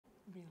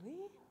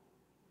Really?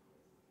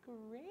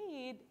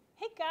 Great.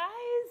 Hey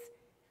guys,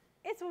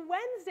 it's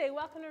Wednesday.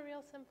 Welcome to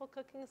Real Simple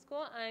Cooking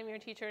School. I'm your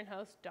teacher and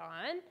host,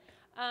 Dawn.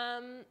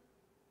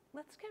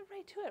 Let's get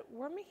right to it.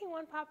 We're making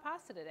one pot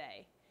pasta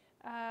today.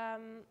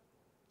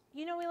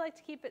 You know we like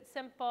to keep it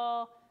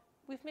simple.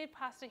 We've made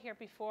pasta here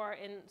before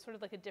in sort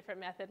of like a different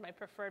method, my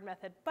preferred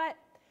method, but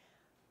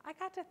I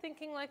got to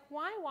thinking, like,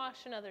 why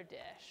wash another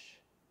dish?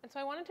 And so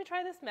I wanted to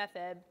try this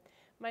method.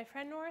 My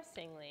friend Nora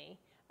Singley,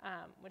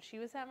 when she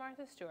was at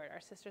Martha Stewart, our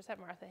sisters at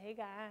Martha, hey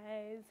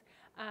guys,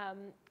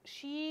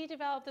 she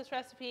developed this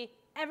recipe.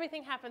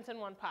 Everything happens in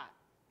one pot.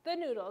 The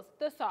noodles,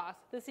 the sauce,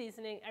 the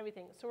seasoning,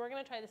 everything. So we're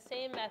gonna try the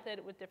same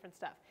method with different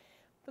stuff.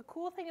 The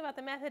cool thing about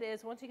the method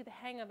is once you get the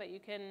hang of it, you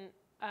can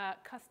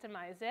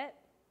customize it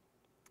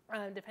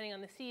depending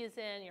on the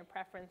season, your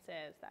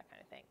preferences, that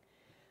kind of thing.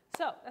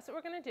 So that's what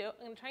we're gonna do.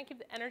 I'm gonna try and keep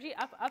the energy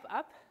up, up,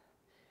 up.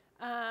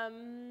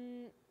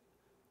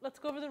 Let's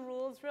go over the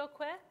rules real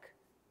quick.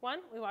 1,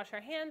 we wash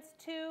our hands.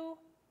 2,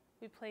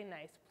 we play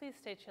nice. Please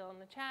stay chill in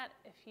the chat.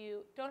 If you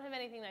don't have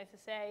anything nice to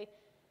say,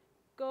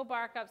 go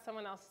bark up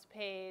someone else's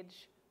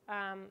page.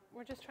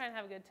 We're just trying to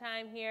have a good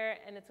time here,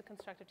 and it's a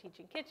constructive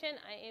teaching kitchen.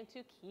 I aim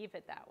to keep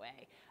it that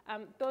way.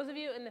 Those of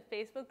you in the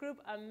Facebook group,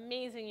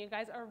 amazing. You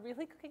guys are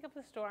really cooking up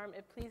the storm.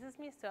 It pleases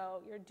me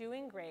so. You're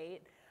doing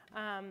great.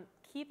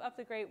 Keep up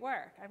the great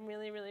work. I'm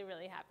really, really,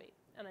 really happy,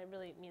 and I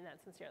really mean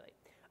that sincerely.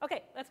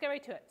 Okay, let's get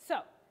right to it. So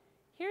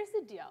here's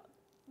the deal.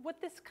 What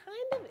this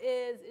kind of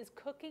is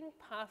cooking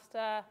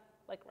pasta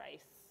like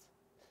rice.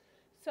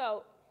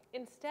 So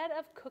instead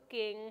of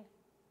cooking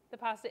the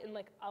pasta in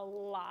like a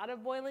lot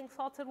of boiling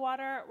salted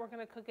water, we're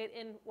gonna cook it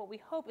in what we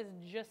hope is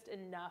just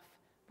enough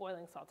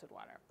boiling salted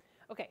water.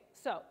 Okay,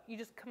 so you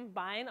just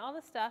combine all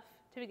the stuff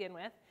to begin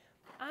with.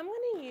 I'm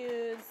gonna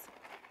use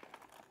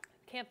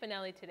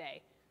Campanelli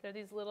today. They're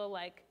these little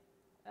like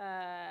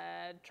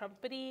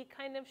trumpety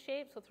kind of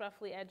shapes with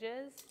roughly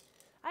edges.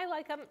 I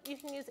like them. You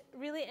can use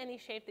really any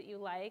shape that you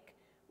like.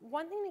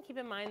 One thing to keep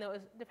in mind though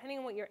is depending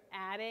on what you're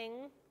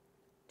adding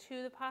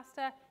to the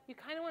pasta, you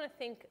kind of want to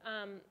think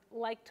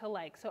like to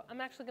like. So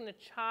I'm actually going to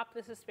chop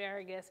this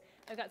asparagus.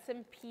 I've got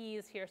some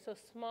peas here, so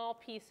small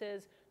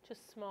pieces to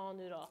small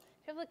noodle.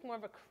 If you have like more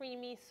of a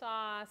creamy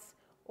sauce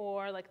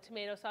or like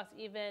tomato sauce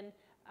even,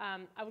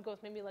 I would go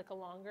with maybe like a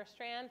longer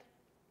strand.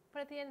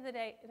 But at the end of the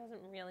day, it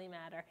doesn't really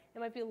matter. It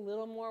might be a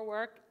little more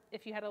work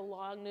if you had a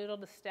long noodle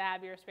to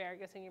stab your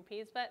asparagus and your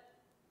peas, but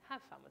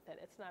have fun with it.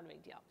 It's not a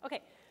big deal.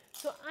 Okay,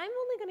 so I'm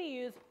only going to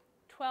use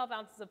 12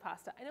 ounces of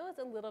pasta. I know it's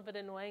a little bit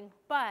annoying,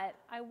 but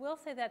I will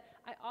say that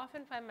I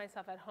often find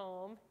myself at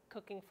home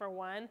cooking for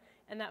one,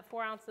 and that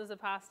 4 ounces of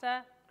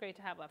pasta, great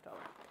to have left over.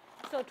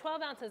 So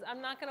 12 ounces,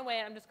 I'm not going to weigh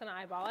it. I'm just going to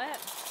eyeball it.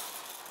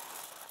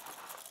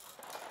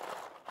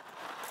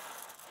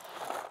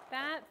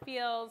 That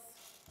feels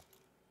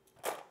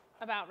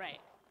about right.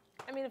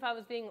 I mean, if I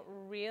was being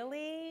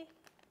really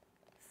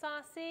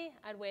saucy,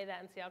 I'd weigh that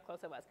and see how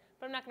close it was.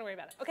 But I'm not going to worry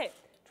about it. Okay,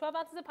 12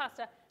 ounces of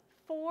pasta,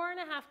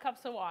 4.5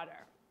 cups of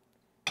water.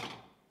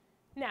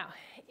 Now,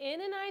 in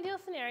an ideal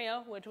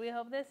scenario, which we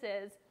hope this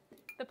is,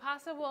 the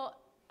pasta will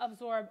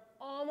absorb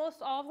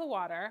almost all of the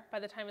water by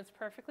the time it's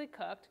perfectly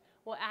cooked.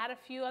 We'll add a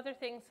few other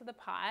things to the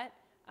pot,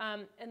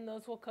 and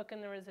those will cook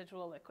in the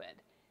residual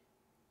liquid.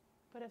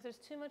 But if there's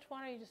too much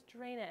water, you just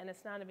drain it, and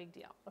it's not a big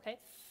deal, okay?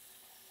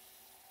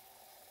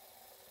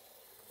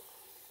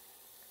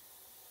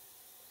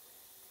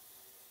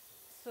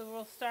 So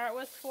we'll start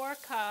with 4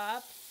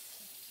 cups.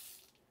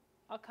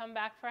 I'll come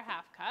back for a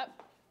half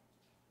cup.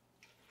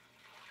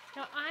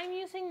 Now I'm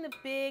using the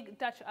big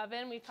Dutch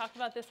oven. We've talked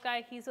about this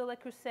guy, Giesel Le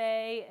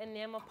Creuset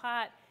enamel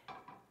pot.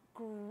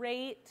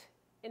 Great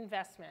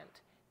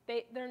investment.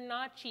 They're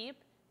not cheap,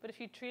 but if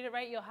you treat it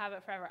right, you'll have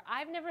it forever.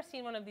 I've never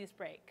seen one of these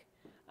break.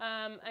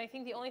 I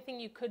think the only thing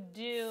you could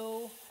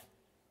do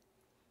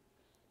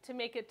to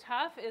make it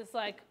tough is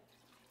like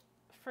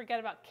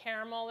forget about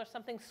caramel or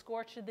something,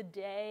 scorch of the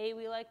day,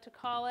 we like to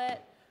call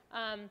it.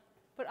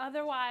 But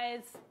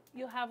otherwise,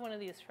 you'll have one of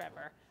these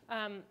forever.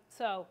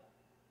 So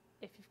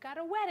if you've got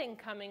a wedding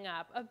coming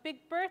up, a big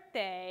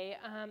birthday,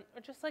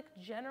 or just like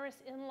generous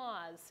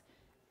in-laws,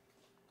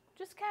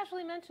 just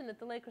casually mention that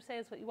the Le Creuset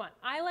is what you want.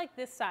 I like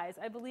this size.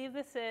 I believe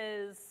this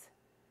is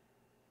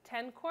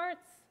 10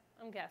 quarts,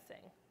 I'm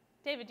guessing.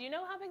 David, do you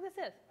know how big this is?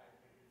 I think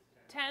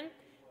it's 10? 10?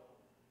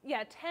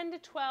 Yeah, 10 to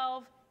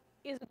 12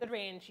 is a good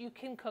range. You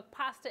can cook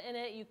pasta in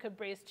it, you could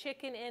braise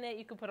chicken in it,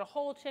 you could put a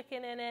whole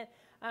chicken in it,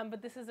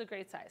 but this is a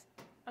great size.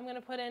 I'm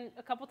gonna put in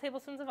a couple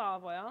tablespoons of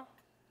olive oil.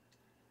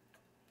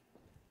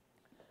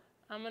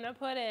 I'm gonna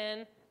put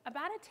in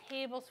about a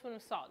tablespoon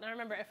of salt. Now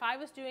remember, if I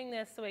was doing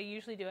this the way I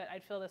usually do it,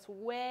 I'd fill this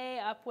way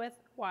up with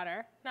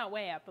water. Not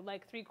way up, but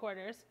like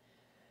 3/4.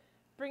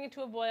 Bring it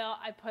to a boil.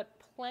 I put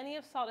plenty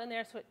of salt in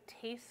there so it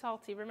tastes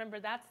salty. Remember,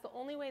 that's the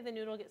only way the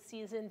noodle gets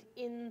seasoned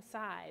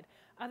inside.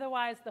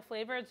 Otherwise, the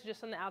flavor is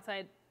just on the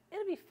outside.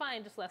 It'll be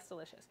fine, just less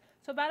delicious.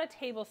 So about a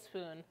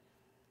tablespoon.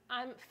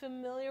 I'm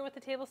familiar with the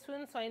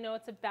tablespoon, so I know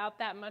it's about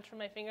that much from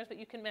my fingers, but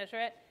you can measure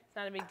it. It's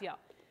not a big deal.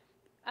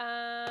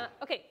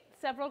 Okay,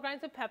 several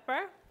grinds of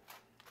pepper.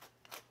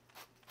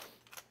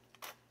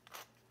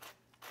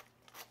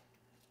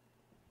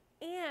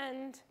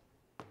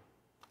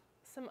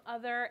 some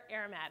other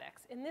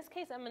aromatics. In this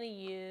case, I'm going to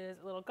use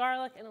a little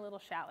garlic and a little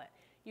shallot.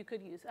 You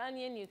could use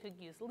onion, you could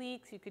use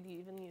leeks, you could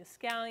even use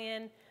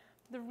scallion.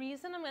 The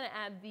reason I'm going to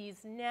add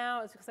these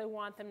now is because I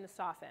want them to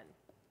soften.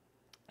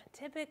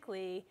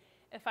 Typically,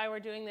 if I were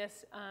doing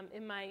this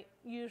in my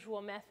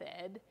usual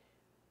method,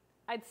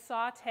 I'd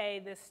saute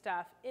this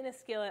stuff in a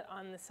skillet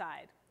on the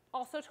side.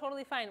 Also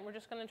totally fine. We're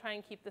just going to try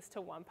and keep this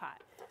to one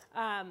pot.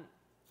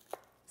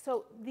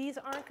 So these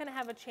aren't going to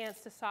have a chance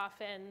to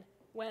soften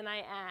when I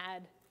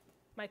add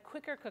my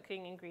quicker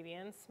cooking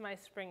ingredients, my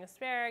spring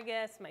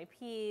asparagus, my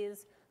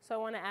peas. So I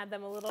want to add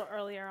them a little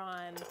earlier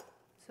on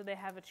so they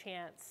have a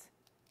chance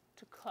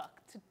to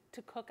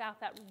cook out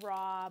that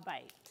raw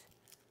bite.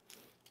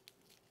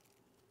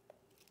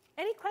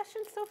 Any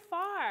questions so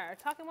far?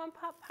 Talking one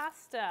pot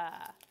pasta.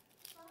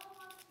 Someone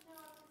wants to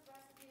know if this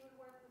recipe would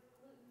work with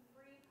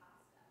gluten-free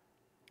pasta.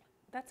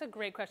 That's a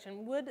great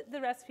question. Would the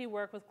recipe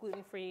work with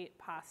gluten-free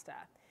pasta?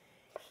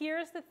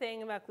 Here's the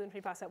thing about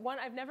gluten-free pasta. One,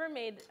 I've never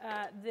made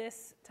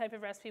this type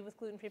of recipe with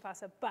gluten-free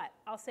pasta, but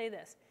I'll say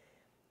this.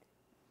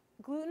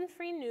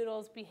 Gluten-free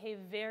noodles behave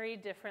very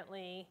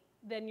differently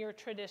than your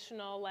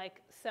traditional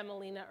like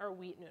semolina or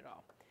wheat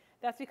noodle.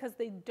 That's because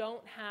they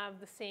don't have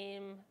the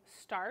same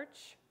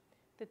starch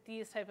that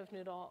these type of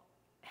noodle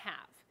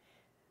have.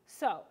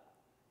 So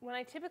when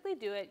I typically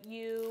do it,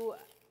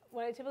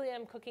 when I typically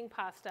am cooking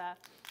pasta,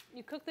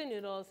 you cook the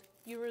noodles,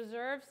 you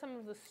reserve some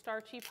of the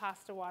starchy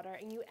pasta water,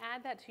 and you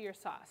add that to your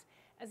sauce.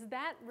 As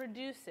that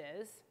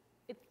reduces,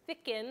 it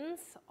thickens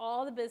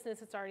all the business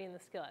that's already in the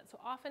skillet. So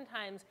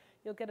oftentimes,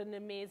 you'll get an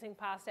amazing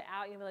pasta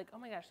out, and you'll be like, oh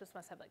my gosh, this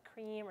must have like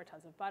cream or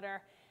tons of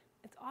butter.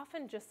 It's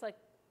often just like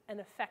an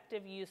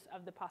effective use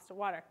of the pasta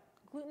water.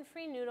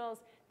 Gluten-free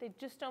noodles, they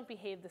just don't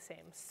behave the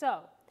same.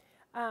 So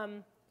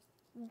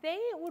they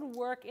would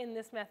work in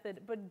this method,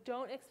 but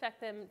don't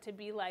expect them to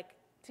be like,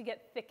 to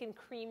get thick and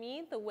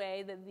creamy the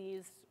way that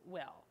these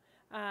will.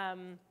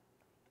 And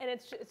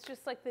it's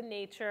just like the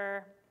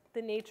nature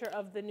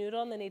of the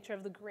noodle and the nature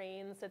of the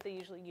grains that they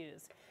usually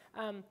use.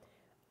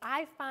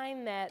 I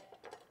find that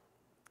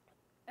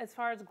as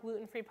far as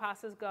gluten-free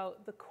pastas go,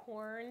 the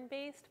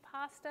corn-based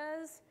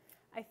pastas,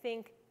 I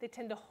think they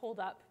tend to hold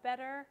up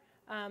better.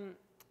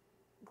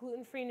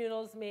 Gluten-free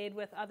noodles made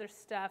with other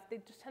stuff,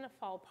 they just tend to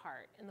fall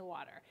apart in the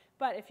water.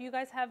 But if you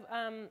guys have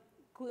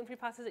gluten-free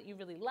pastas that you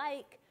really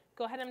like,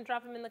 go ahead and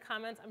drop them in the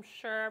comments. I'm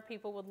sure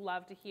people would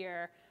love to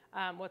hear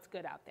what's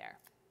good out there.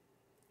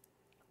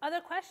 Other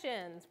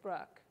questions,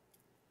 Brooke?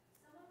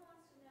 Someone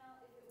wants to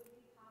know if it would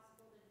be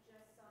possible to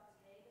just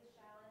saute the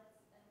shallots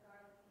and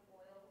garlic in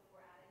oil before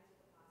adding to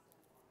the pasta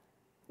and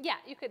water. Yeah,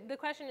 you could. The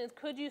question is,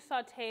 could you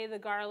saute the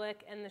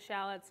garlic and the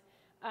shallots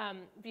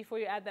before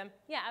you add them?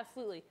 Yeah,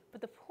 absolutely.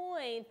 But the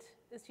point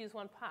is to use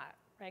one pot,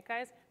 right,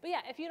 guys? But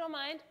yeah, if you don't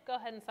mind, go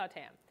ahead and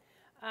saute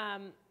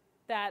them.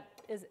 That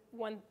is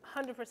 100%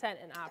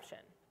 an option.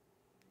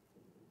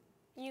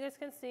 You guys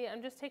can see,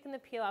 I'm just taking the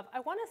peel off.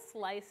 I want to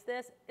slice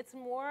this. It's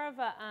more of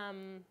a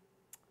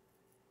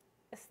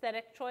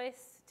aesthetic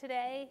choice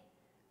today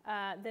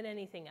than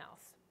anything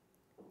else.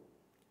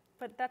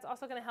 But that's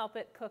also going to help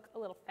it cook a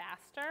little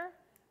faster.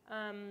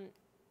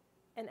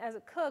 And as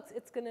it cooks,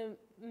 it's going to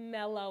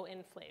mellow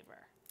in flavor.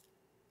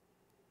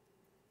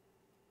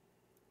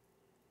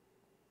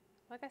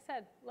 Like I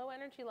said, low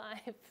energy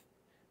live.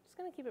 Just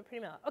going to keep it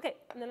pretty mellow. Okay,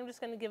 and then I'm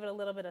just going to give it a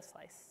little bit of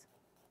slice.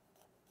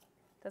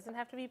 Doesn't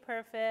have to be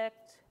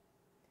perfect.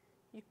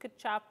 You could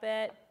chop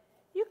it.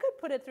 You could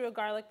put it through a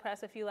garlic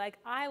press if you like.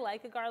 I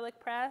like a garlic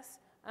press.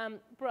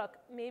 Brooke,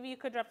 maybe you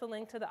could drop the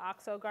link to the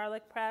OXO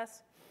garlic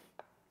press.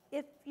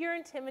 If you're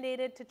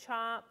intimidated to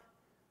chop,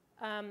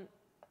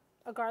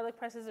 a garlic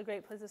press is a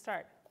great place to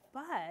start.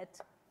 But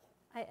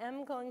I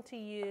am going to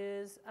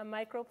use a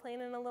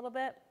microplane in a little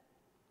bit.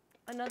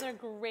 Another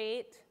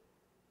great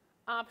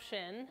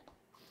option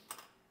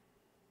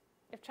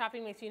if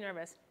chopping makes you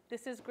nervous.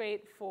 This is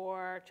great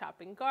for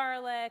chopping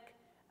garlic,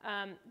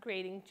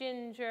 grating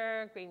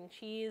ginger, grating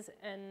cheese,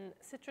 and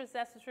citrus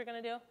zest, which we're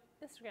going to do.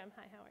 Instagram,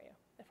 hi, how are you?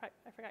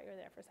 I forgot you were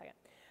there for a second.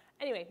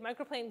 Anyway,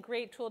 microplane,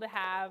 great tool to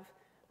have.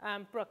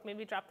 Brooke,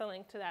 maybe drop the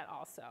link to that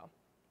also.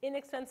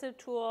 Inexpensive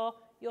tool.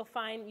 You'll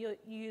find you'll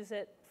use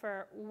it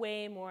for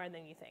way more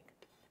than you think.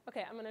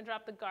 Okay, I'm going to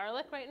drop the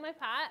garlic right in my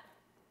pot.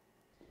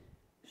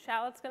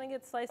 Shallot's going to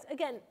get sliced.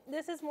 Again,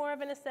 this is more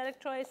of an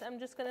aesthetic choice. I'm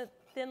just going to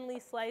thinly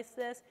slice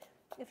this.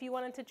 If you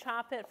wanted to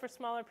chop it for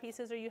smaller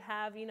pieces, or you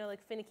have, you know, like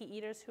finicky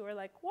eaters who are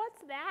like,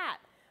 what's that?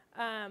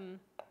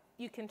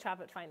 You can chop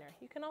it finer.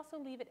 You can also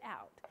leave it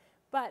out.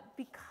 But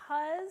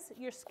because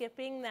you're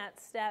skipping that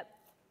step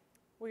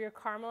where you're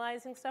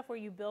caramelizing stuff, where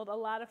you build a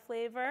lot of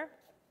flavor,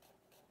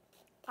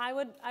 I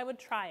would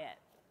try it,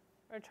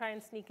 or try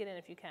and sneak it in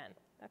if you can.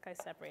 That guy's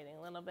separating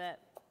a little bit.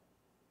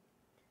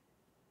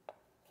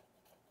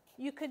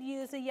 You could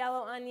use a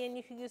yellow onion.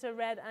 You could use a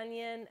red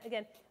onion.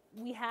 Again,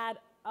 we had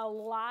a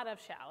lot of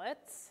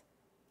shallots,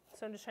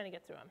 so I'm just trying to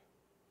get through them.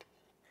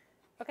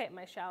 Okay,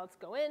 my shallots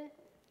go in.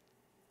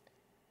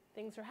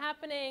 Things are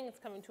happening. It's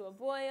coming to a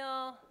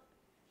boil.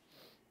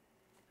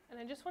 And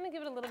I just want to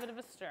give it a little bit of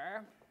a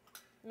stir.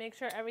 Make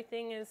sure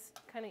everything is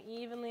kind of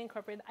evenly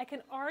incorporated. I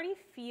can already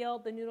feel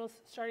the noodles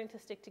starting to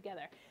stick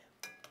together.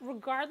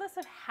 Regardless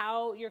of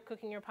how you're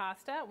cooking your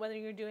pasta, whether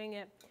you're doing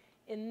it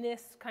in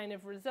this kind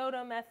of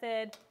risotto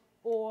method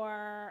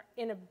or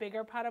in a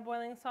bigger pot of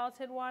boiling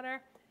salted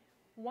water,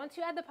 once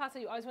you add the pasta,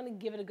 you always want to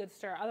give it a good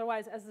stir.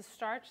 Otherwise, as the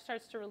starch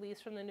starts to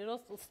release from the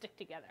noodles, they'll stick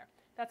together.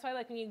 That's why,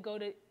 like, when you go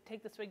to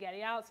take the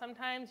spaghetti out,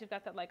 sometimes you've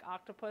got that, like,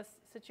 octopus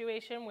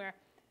situation where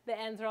the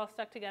ends are all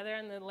stuck together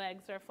and the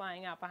legs are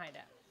flying out behind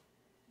it.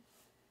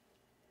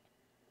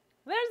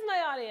 There's my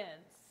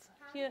audience.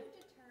 How do you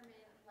determine,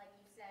 like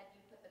you said,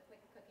 you put the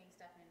quick cooking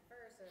stuff in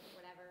first or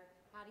whatever,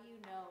 how do you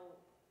know,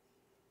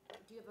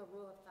 do you have a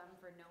rule of thumb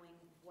for knowing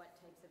what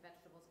types of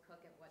vegetables cook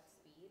at what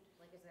speed?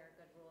 Like, is there a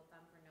good rule of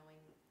thumb for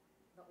knowing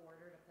the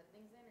order to put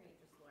things in, or you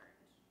just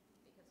learned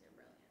because you're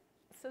brilliant?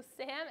 So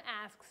Sam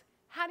asks,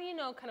 how do you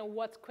know kind of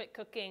what's quick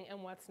cooking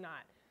and what's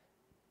not?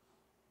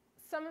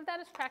 Some of that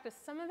is practice.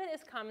 Some of it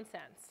is common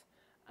sense.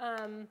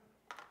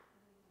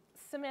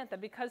 Samantha,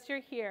 because you're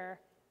here,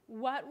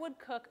 what would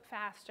cook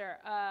faster,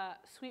 a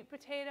sweet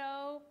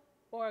potato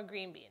or a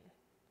green bean?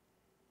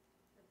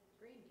 A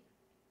green bean.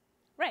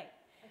 Right.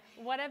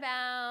 What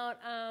about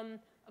a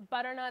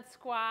butternut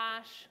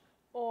squash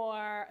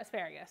or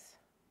asparagus?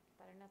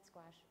 Butternut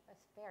squash,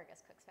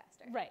 asparagus cooks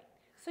faster. Right.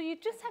 So you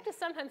just have to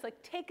sometimes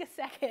like take a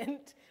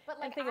second But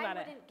like, and think about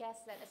I it. wouldn't guess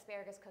that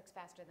asparagus cooks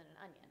faster than an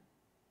onion,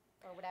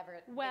 or whatever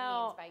it means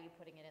by you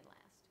putting it in last.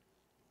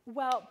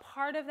 Well,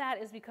 part of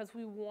that is because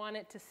we want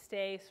it to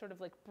stay sort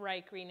of like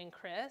bright green and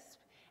crisp,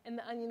 and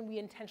the onion, we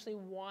intentionally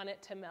want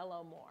it to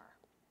mellow more.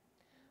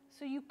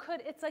 So you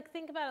could, it's like,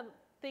 think about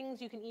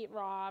things you can eat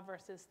raw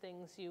versus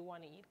things you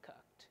want to eat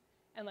cooked.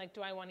 And like,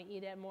 do I want to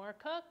eat it more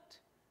cooked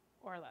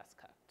or less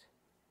cooked?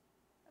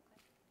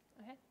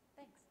 Okay?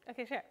 Thanks.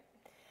 Okay, sure.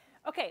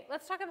 Okay,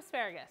 let's talk about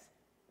asparagus.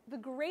 The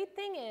great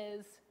thing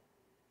is,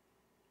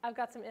 I've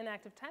got some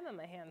inactive time on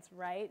my hands,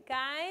 right,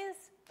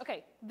 guys?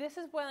 Okay, this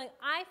is boiling.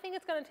 I think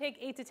it's going to take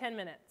 8 to 10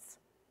 minutes.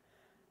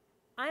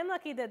 I'm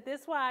lucky that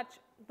this watch,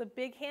 the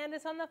big hand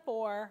is on the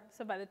 4,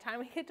 so by the time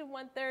we get to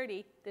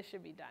 1:30, this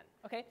should be done,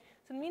 okay?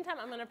 So in the meantime,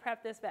 I'm going to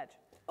prep this veg.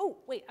 Oh,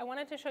 wait, I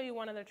wanted to show you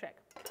one other trick.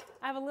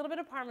 I have a little bit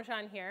of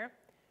Parmesan here.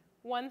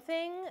 One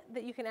thing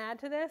that you can add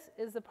to this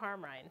is the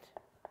parm rind.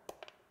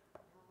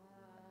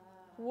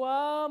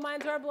 Whoa,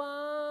 minds are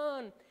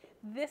blown.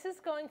 This is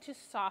going to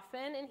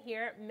soften in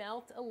here,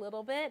 melt a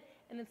little bit,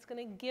 and it's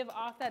going to give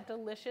off that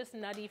delicious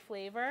nutty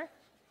flavor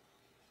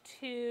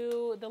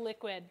to the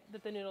liquid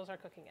that the noodles are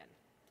cooking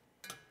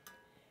in.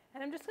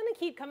 And I'm just going to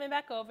keep coming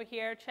back over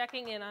here,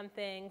 checking in on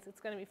things. It's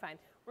going to be fine.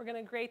 We're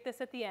going to grate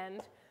this at the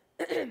end.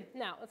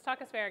 Now, let's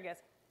talk asparagus.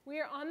 We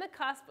are on the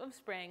cusp of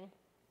spring,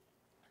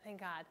 thank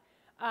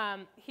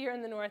God, here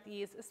in the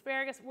Northeast.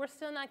 Asparagus, we're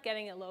still not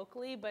getting it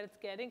locally, but it's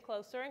getting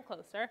closer and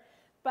closer.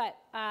 But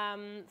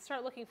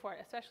start looking for it,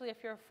 especially if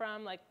you're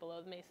from like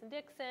below the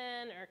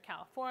Mason-Dixon or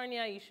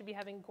California. You should be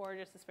having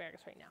gorgeous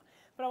asparagus right now.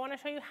 But I want to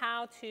show you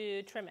how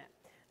to trim it.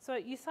 So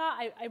you saw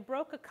I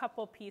broke a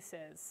couple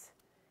pieces.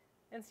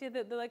 And see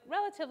that they're like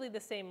relatively the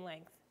same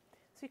length.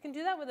 So you can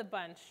do that with a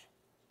bunch.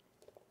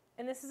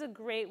 And this is a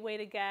great way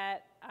to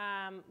get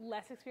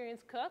less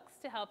experienced cooks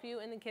to help you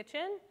in the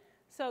kitchen.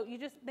 So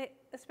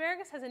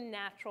asparagus has a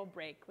natural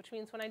break, which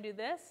means when I do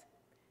this,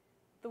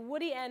 the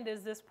woody end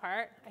is this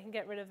part. I can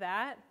get rid of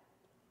that.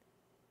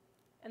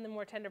 And the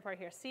more tender part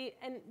here. See,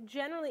 and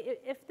generally,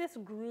 if this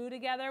grew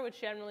together,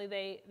 which generally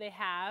they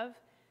have,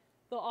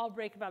 they'll all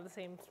break about the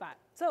same spot.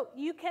 So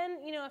you can,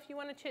 if you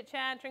want to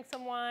chit-chat, drink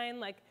some wine,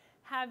 like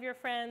have your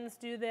friends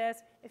do this.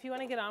 If you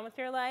want to get on with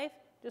your life,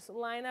 just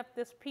line up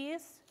this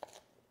piece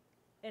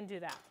and do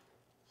that.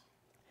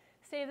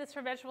 Save this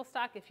for vegetable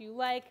stock if you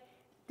like.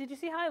 Did you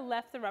see how I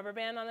left the rubber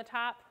band on the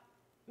top?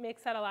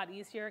 Makes that a lot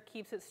easier,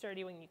 keeps it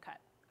sturdy when you cut.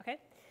 Okay?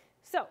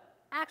 So,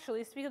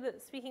 actually,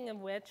 speaking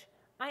of which,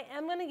 I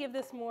am going to give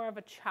this more of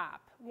a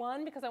chop.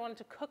 One, because I want it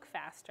to cook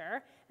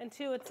faster, and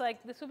two, it's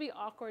like this would be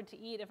awkward to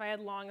eat if I had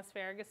long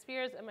asparagus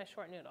spears and my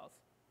short noodles.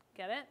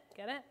 Get it?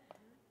 Get it?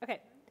 Okay.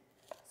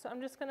 So I'm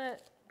just going to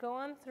go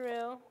on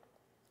through.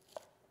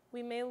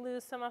 We may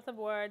lose some off the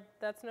board.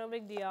 That's no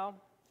big deal.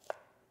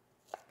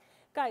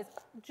 Guys,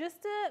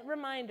 just a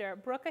reminder,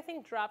 Brooke, I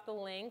think, dropped a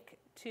link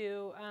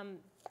to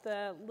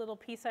the little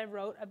piece I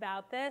wrote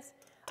about this.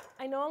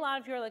 I know a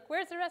lot of you are like,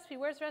 where's the recipe?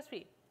 Where's the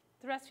recipe?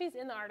 The recipe's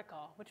in the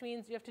article, which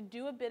means you have to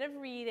do a bit of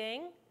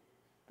reading,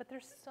 but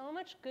there's so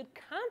much good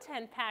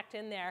content packed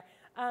in there.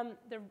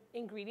 The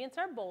ingredients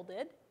are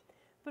bolded,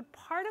 but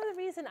part of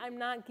the reason I'm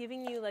not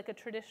giving you like a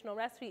traditional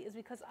recipe is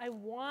because I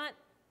want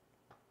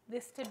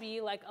this to be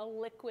like a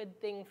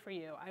liquid thing for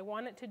you. I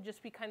want it to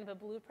just be kind of a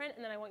blueprint,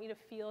 and then I want you to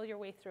feel your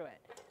way through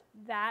it.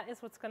 That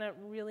is what's going to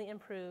really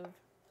improve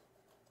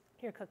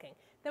your cooking.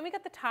 Then we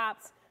got the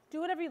tops.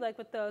 Do whatever you like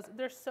with those.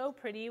 They're so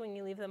pretty when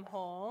you leave them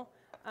whole.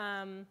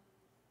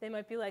 They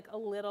might be like a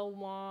little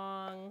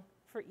long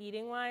for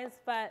eating wise,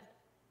 but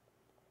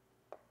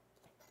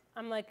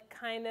I'm like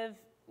kind of,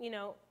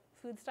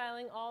 food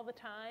styling all the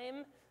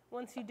time.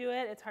 Once you do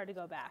it, it's hard to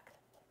go back.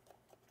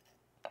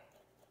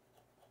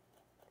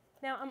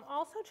 Now I'm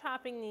also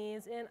chopping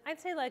these in, I'd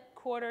say like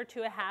 1/4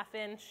 to a 1/2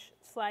 inch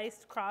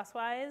sliced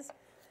crosswise,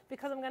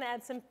 because I'm gonna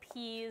add some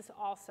peas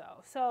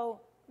also. So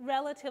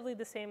relatively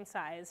the same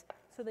size,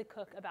 so they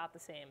cook about the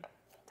same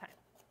time.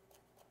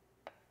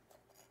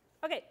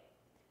 Okay,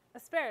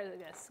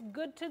 asparagus,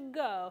 good to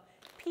go.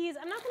 Peas,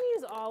 I'm not gonna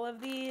use all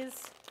of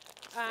these.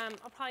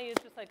 I'll probably use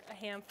just like a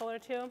handful or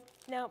two.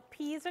 Now,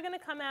 peas are gonna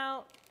come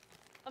out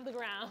of the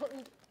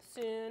ground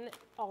soon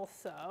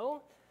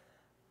also.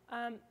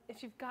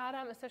 If you've got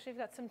them, especially if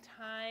you've got some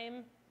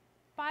time,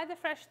 buy the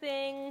fresh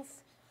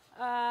things,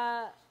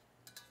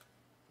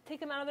 take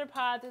them out of their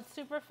pods. It's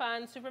super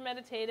fun, super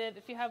meditative.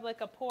 If you have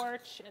like a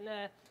porch and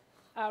a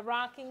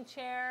rocking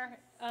chair,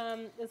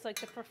 it's like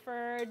the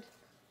preferred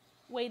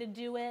way to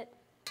do it.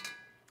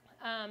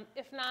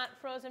 If not,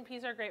 frozen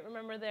peas are great.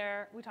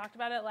 Remember we talked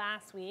about it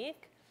last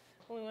week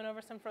when we went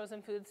over some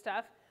frozen food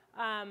stuff.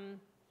 Frozen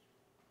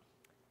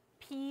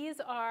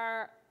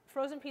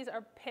peas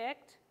are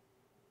picked,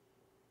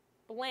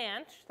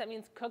 blanched, that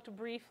means cooked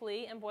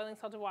briefly in boiling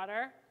salted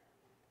water,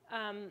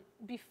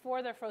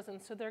 before they're frozen.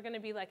 So they're gonna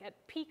be like at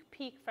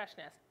peak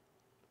freshness.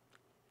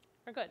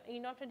 They're good, and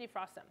you don't have to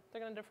defrost them.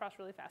 They're gonna defrost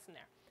really fast in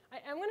there.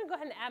 I'm gonna go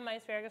ahead and add my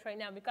asparagus right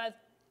now because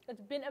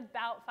it's been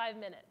about 5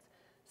 minutes.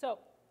 So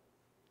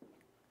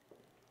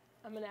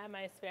I'm gonna add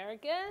my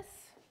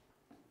asparagus.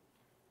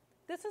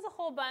 This is a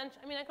whole bunch.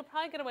 I mean, I could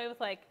probably get away with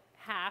like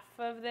half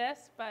of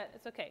this, but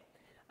it's okay.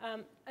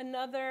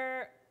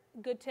 Another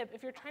good tip,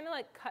 if you're trying to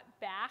like cut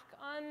back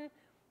on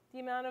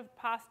the amount of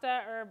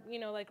pasta or,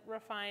 like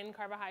refined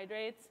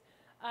carbohydrates,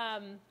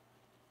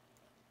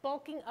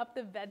 bulking up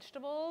the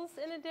vegetables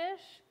in a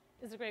dish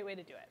is a great way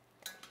to do it.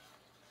 Does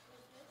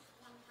this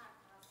one-pot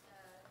pasta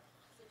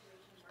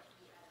situation work if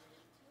you add a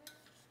meat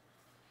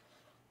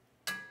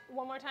to it?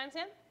 One more time,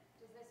 Sam?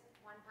 Does this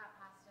one-pot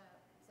pasta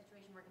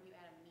situation work if you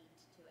add a meat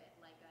to it,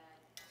 like a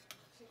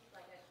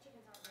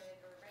chicken sausage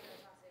or regular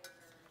sausage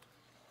or,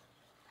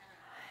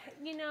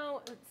 I don't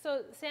know.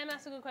 So Sam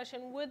asked a good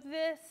question. Would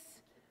this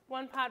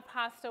one-pot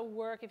pasta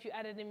work if you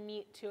added a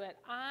meat to it?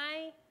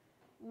 I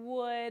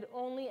would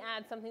only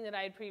add something that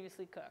I had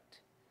previously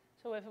cooked.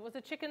 So if it was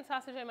a chicken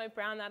sausage, I might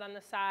brown that on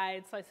the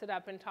side, slice it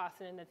up, and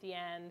toss it in at the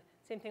end.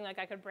 Same thing, like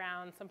I could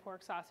brown some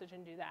pork sausage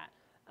and do that.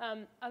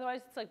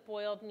 Otherwise, it's like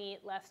boiled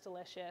meat, less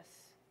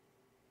delicious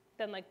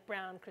than like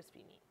brown, crispy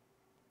meat.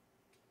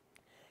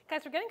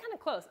 Guys, we're getting kind of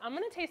close. I'm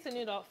going to taste the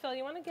noodle. Phil,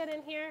 you want to get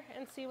in here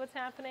and see what's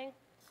happening?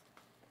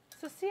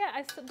 So see,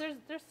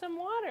 there's some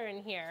water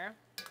in here,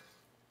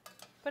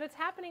 but it's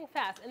happening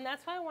fast. And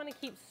that's why I want to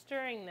keep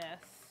stirring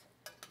this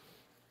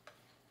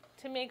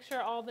to make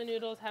sure all the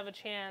noodles have a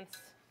chance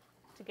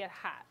to get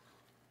hot.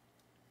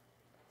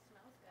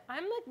 Smells good.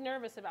 I'm like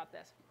nervous about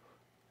this.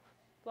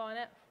 Blowing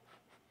it.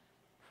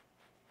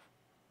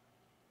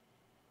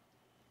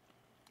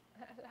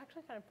 It's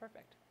actually kind of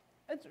perfect.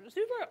 It's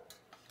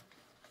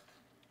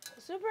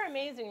super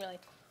amazing, really.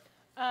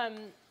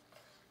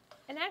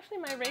 And actually,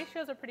 my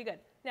ratios are pretty good.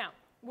 Now,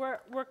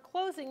 we're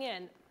closing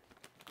in.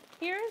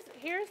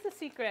 Here's the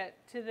secret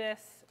to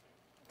this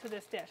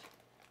dish.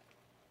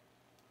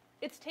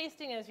 It's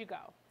tasting as you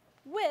go,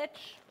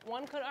 which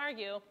one could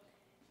argue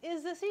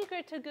is the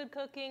secret to good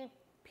cooking,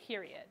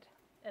 period.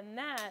 And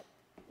that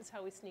is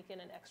how we sneak in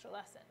an extra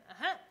lesson.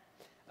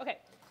 Okay,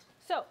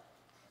 so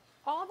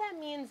all that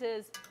means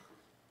is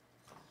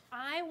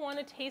I want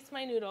to taste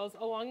my noodles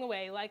along the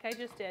way, like I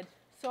just did,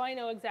 so I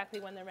know exactly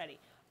when they're ready.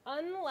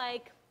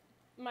 Unlike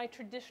my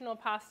traditional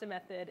pasta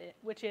method,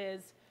 which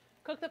is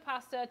cook the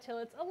pasta till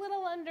it's a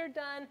little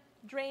underdone,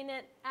 drain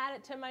it, add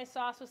it to my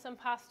sauce with some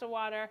pasta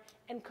water,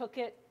 and cook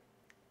it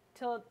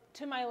till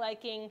to my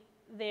liking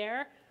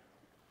there.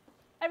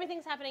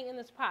 Everything's happening in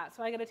this pot,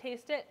 so I gotta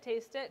taste it,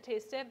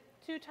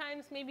 2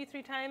 times, maybe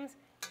 3 times,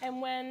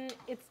 and when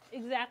it's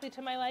exactly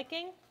to my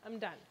liking, I'm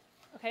done,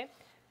 okay?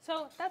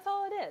 So that's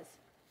all it is.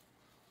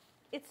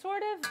 It's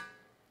sort of,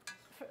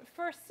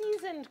 for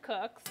seasoned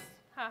cooks,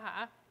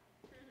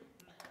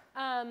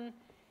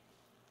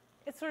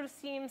 it sort of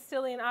seems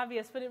silly and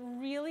obvious, but it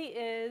really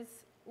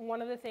is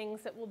one of the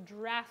things that will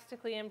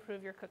drastically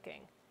improve your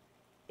cooking,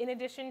 in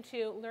addition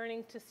to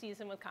learning to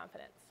season with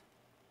confidence,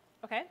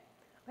 okay?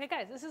 Okay,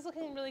 guys, this is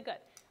looking really good.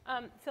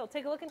 Phil,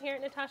 take a look in here.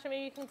 Natasha,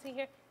 maybe you can see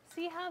here.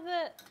 See how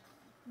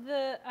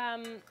the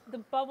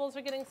bubbles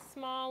are getting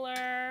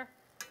smaller?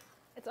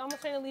 It's almost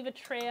starting to leave a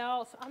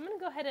trail. So I'm gonna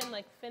go ahead and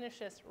like finish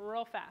this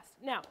real fast.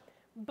 Now,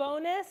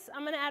 bonus,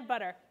 I'm gonna add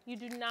butter. You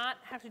do not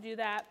have to do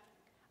that.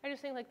 I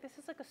just think like this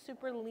is like a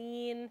super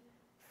lean,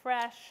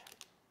 fresh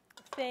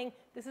thing.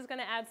 This is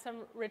gonna add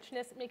some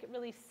richness, make it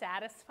really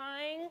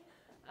satisfying,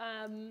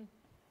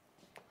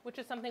 which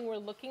is something we're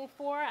looking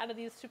for out of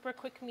these super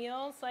quick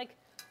meals. Like,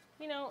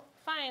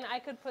 fine, I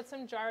could put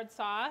some jarred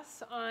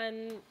sauce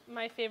on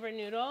my favorite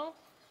noodle,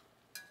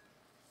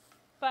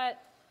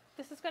 but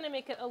this is gonna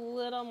make it a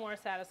little more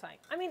satisfying.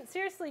 I mean,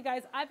 seriously,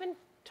 guys, I've been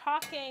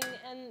talking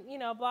and,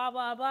 blah,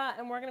 blah, blah,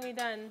 and we're gonna be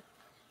done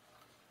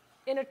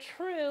in a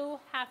true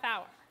half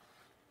hour.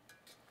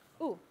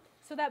 Ooh,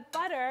 so that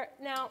butter,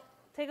 now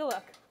take a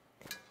look.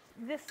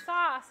 this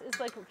sauce is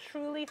like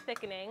truly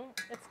thickening.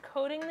 It's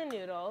coating the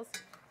noodles.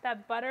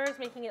 That butter is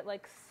making it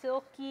like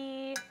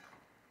silky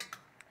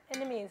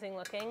and amazing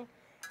looking.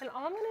 And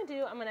all I'm gonna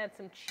do, I'm gonna add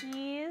some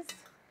cheese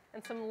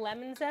and some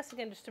lemon zest,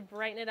 again, just to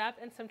brighten it up,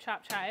 and some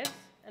chopped chives,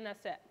 and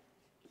that's it.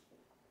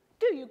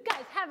 Do you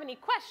guys have any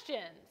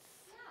questions?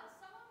 Yeah,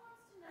 someone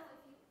wants to know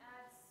if you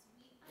add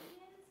sweet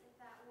onions, if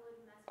that would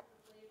mess with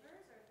the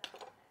flavors, or if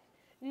that's okay.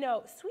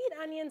 No, sweet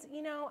onions,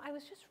 you know, I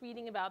was just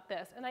reading about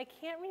this, and I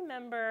can't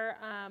remember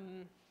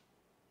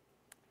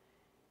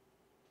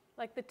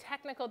like the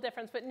technical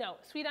difference, but no,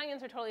 sweet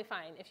onions are totally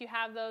fine. If you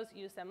have those,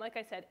 use them. Like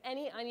I said,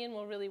 any onion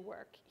will really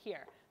work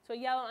here. So a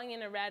yellow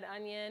onion, a red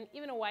onion,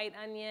 even a white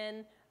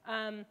onion.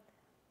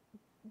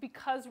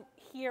 Because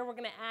here we're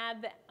gonna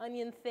add the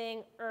onion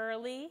thing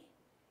early,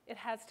 it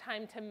has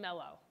time to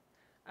mellow.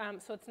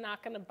 So it's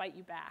not gonna bite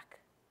you back.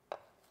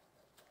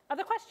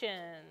 Other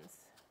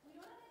questions? We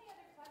don't have any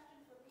other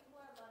questions, but people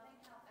are loving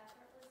how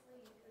effortlessly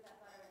you threw that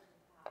butter into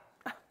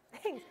the pot.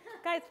 Thanks.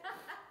 Guys,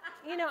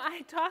 you know,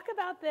 I talk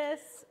about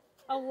this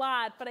a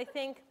lot, but I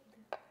think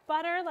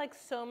butter, like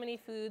so many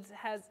foods,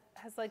 has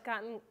like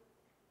gotten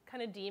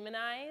kind of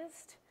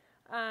demonized.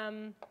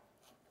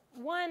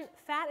 One,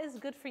 fat is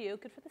good for you,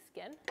 good for the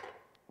skin,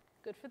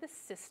 good for the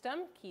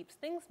system, keeps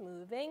things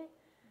moving.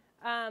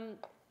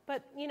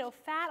 But you know,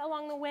 fat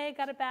along the way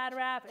got a bad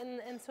rap,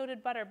 and so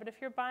did butter. But if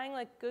you're buying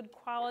like good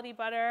quality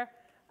butter,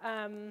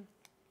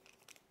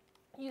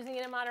 using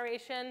it in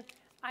moderation,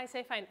 I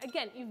say fine.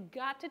 Again, you've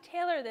got to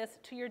tailor this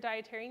to your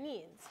dietary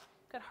needs.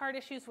 Got heart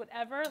issues,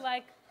 whatever,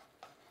 like,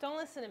 don't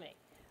listen to me.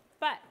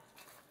 But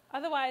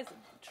otherwise,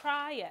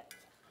 try it.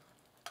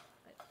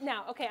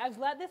 Now, okay, I've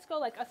let this go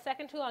like a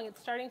second too long. It's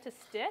starting to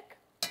stick,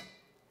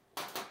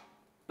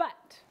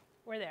 but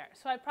we're there.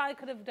 So I probably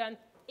could have done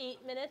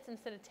 8 minutes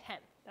instead of 10.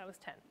 That was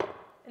 10.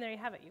 And there you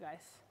have it, you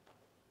guys.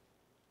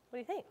 What do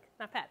you think?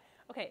 Not bad.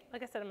 Okay,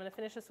 like I said, I'm gonna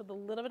finish this with a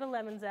little bit of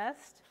lemon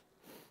zest.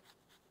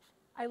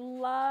 I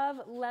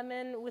love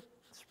lemon with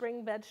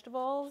spring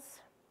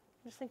vegetables.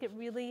 I just think it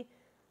really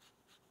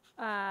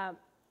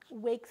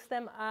wakes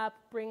them up,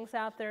 brings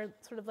out their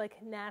sort of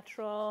like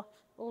natural,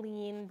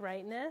 lean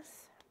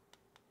brightness.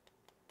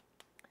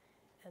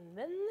 And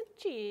then the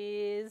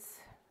cheese.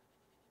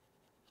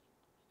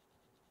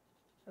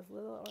 As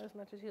little or as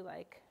much as you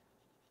like.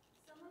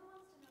 Someone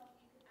wants to know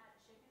if you could add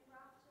chicken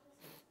broth to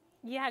this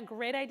recipe. Yeah,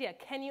 great idea.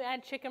 Can you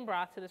add chicken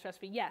broth to this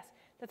recipe? Yes,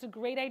 that's a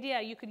great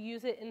idea. You could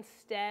use it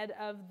instead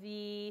of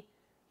the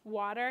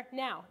water.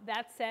 Now,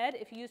 that said,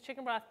 if you use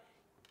chicken broth,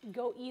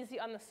 go easy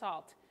on the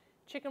salt.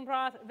 Chicken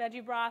broth,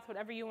 veggie broth,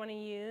 whatever you want to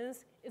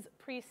use, is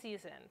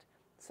pre-seasoned.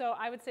 So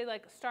I would say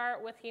like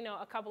start with, you know,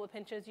 a couple of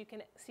pinches. You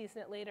can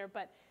season it later,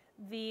 but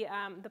the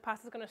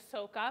pasta is going to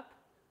soak up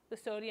the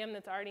sodium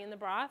that's already in the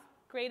broth.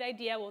 Great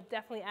idea. Will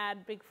definitely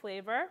add big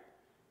flavor.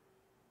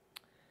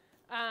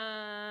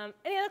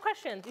 Any other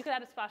questions? You could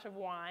add a splash of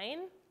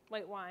wine,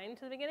 white wine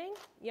to the beginning.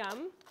 Yum.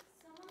 Someone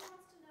wants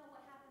to know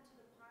what happened to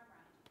the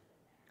parmesan you put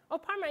in there. Oh,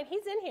 parmesan,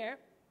 he's in here.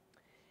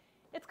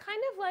 It's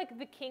kind of like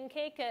the king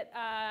cake at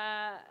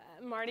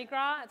Mardi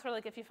Gras. It's sort of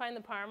like if you find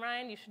the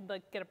parmesan, you should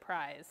like get a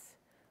prize.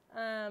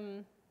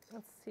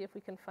 Let's see if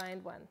we can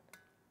find one.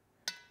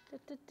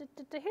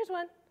 Here's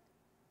one.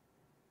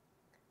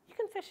 You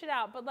can fish it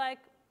out, but like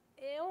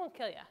it won't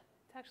kill you.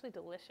 It's actually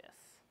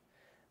delicious.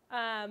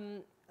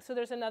 So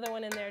there's another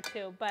one in there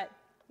too, but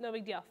no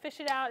big deal.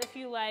 Fish it out if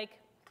you like.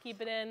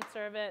 Keep it in,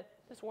 serve it.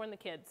 Just warn the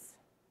kids.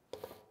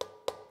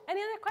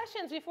 Any other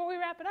questions before we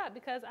wrap it up?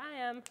 Because I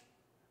am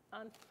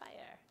on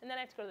fire. And then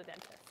I have to go to the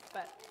dentist.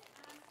 But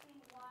Asking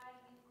why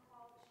you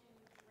call to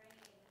drain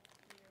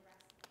in your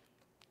recipe.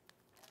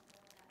 I don't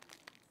know what that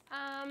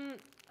means.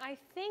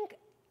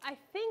 I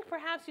think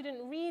perhaps you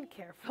didn't read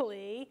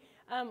carefully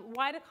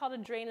why to call to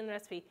drain in the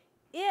recipe.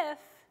 If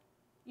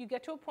you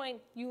get to a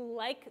point you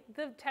like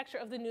the texture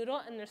of the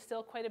noodle and there's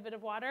still quite a bit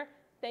of water,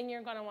 then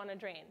you're going to want to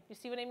drain. You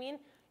see what I mean?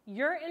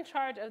 You're in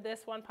charge of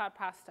this one pot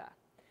pasta.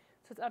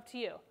 So it's up to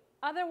you.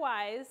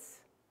 Otherwise,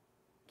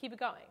 keep it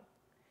going.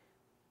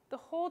 The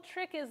whole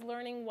trick is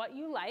learning what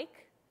you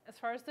like as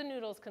far as the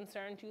noodle is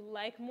concerned. Do you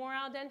like more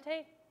al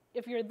dente?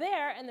 If you're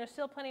there and there's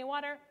still plenty of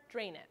water,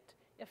 drain it.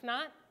 If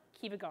not,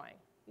 keep it going.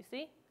 You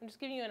see? I'm just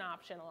giving you an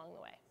option along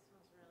the way.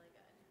 Smells really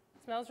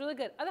good. Smells really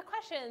good. Other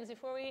questions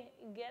before we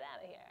get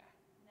out of here?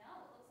 No,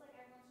 it looks like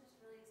everyone's just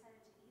really excited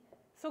to eat it.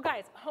 So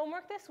guys,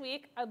 homework this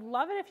week. I'd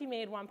love it if you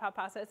made one pot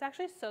pasta. It's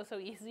actually so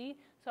easy.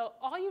 So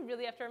all you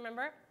really have to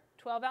remember,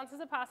 12 ounces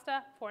of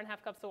pasta,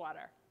 4.5 cups of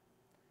water.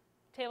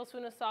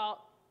 Tablespoon of salt,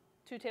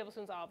 2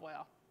 tablespoons of olive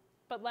oil.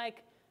 But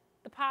like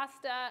the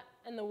pasta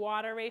and the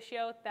water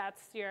ratio,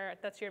 that's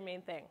your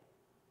main thing.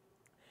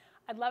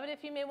 I'd love it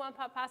if you made one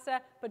pot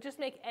pasta, but just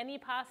make any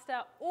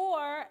pasta,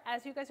 or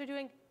as you guys are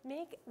doing,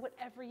 make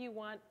whatever you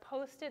want.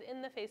 Post it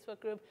in the Facebook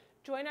group.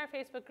 Join our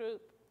Facebook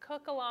group.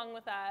 Cook along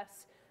with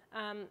us.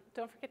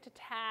 Don't forget to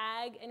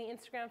tag any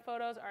Instagram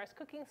photos, RS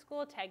Cooking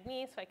School. Tag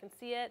me so I can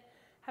see it.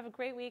 Have a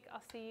great week.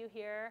 I'll see you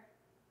here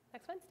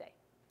next Wednesday.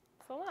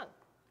 So long.